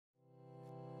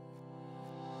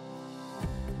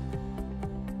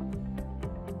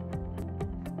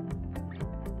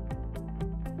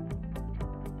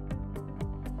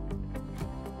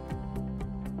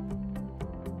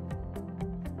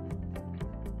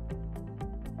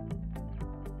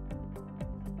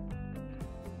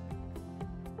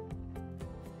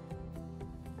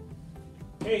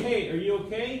Hey, are you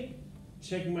okay?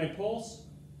 Checking my pulse,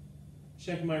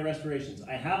 checking my respirations.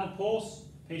 I have a pulse,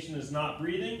 patient is not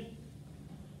breathing.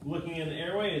 Looking in the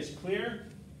airway, it's clear.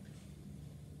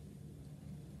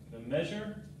 The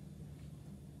measure.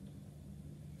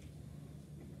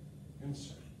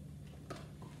 Insert.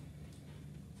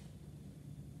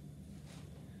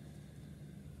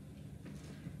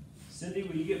 Cindy,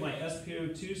 will you get my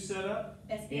SpO2 set up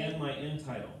and my end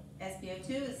tidal?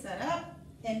 SpO2 is set up,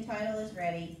 end tidal is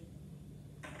ready.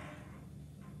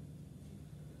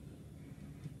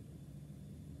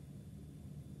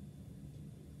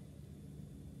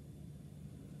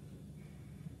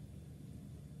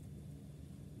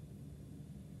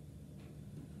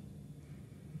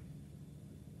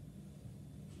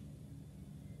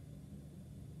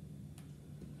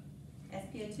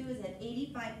 SpO2 is at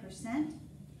 85%.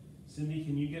 Cindy,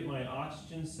 can you get my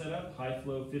oxygen set up, high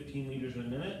flow 15 liters a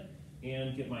minute,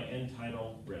 and get my end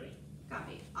tidal ready?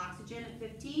 Copy. Oxygen at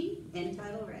 15, end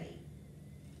tidal ready.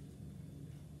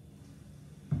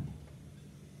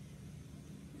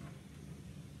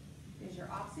 Here's your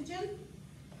oxygen.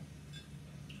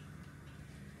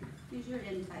 Here's your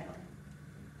end tidal.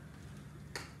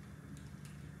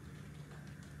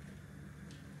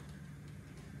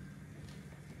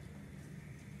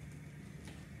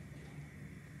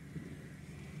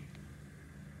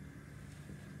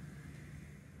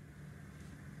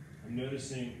 I'm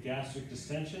noticing gastric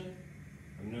distension.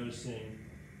 I'm noticing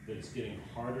that it's getting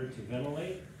harder to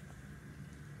ventilate.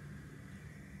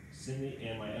 Cindy,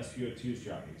 and my SpO2 is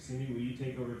dropping. Cindy, will you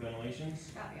take over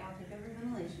ventilations? Copy, I'll take over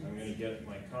ventilation. I'm going to get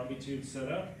my Combitube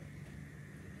set up.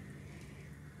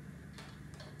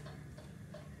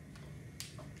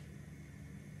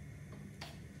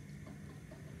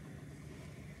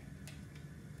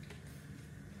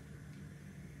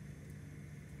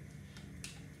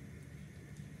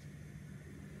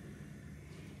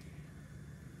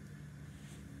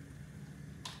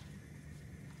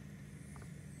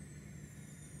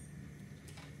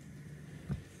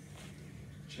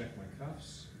 Check my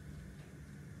cuffs.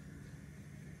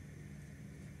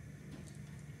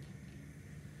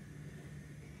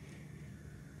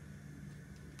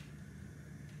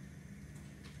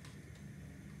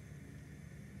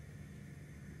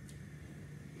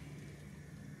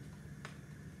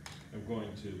 I'm going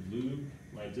to lube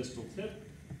my distal tip.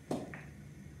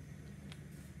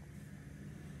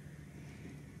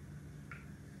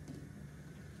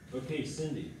 Okay,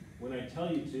 Cindy. When I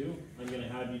tell you to, I'm going to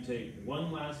have you take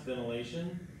one last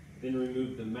ventilation, then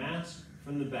remove the mask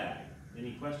from the bag.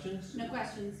 Any questions? No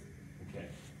questions. Okay,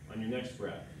 on your next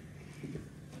breath.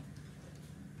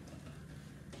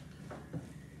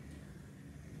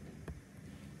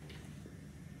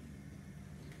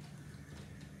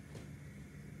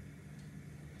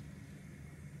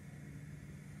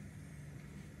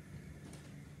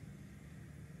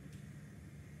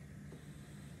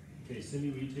 Okay, Cindy,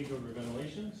 will you take over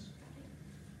ventilations?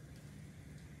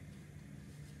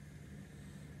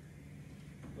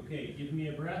 Okay, give me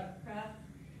a breath. Breath.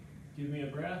 Give me a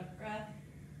breath. Breath.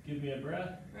 Give me a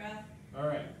breath. Breath. All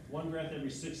right, one breath every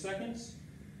 6 seconds.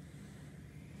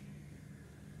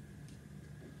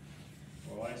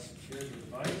 While I secure the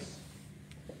device.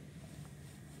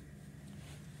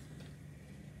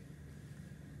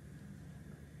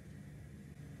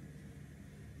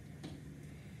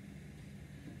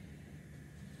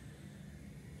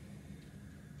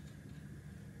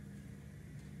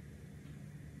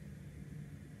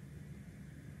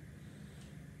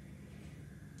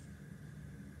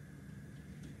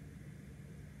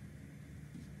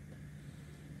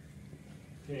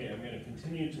 Okay, I'm going to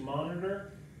continue to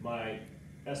monitor my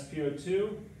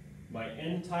SpO2, my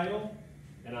end tidal,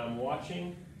 and I'm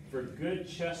watching for good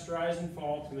chest rise and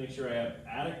fall to make sure I have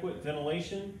adequate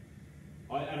ventilation,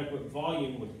 adequate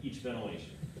volume with each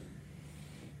ventilation.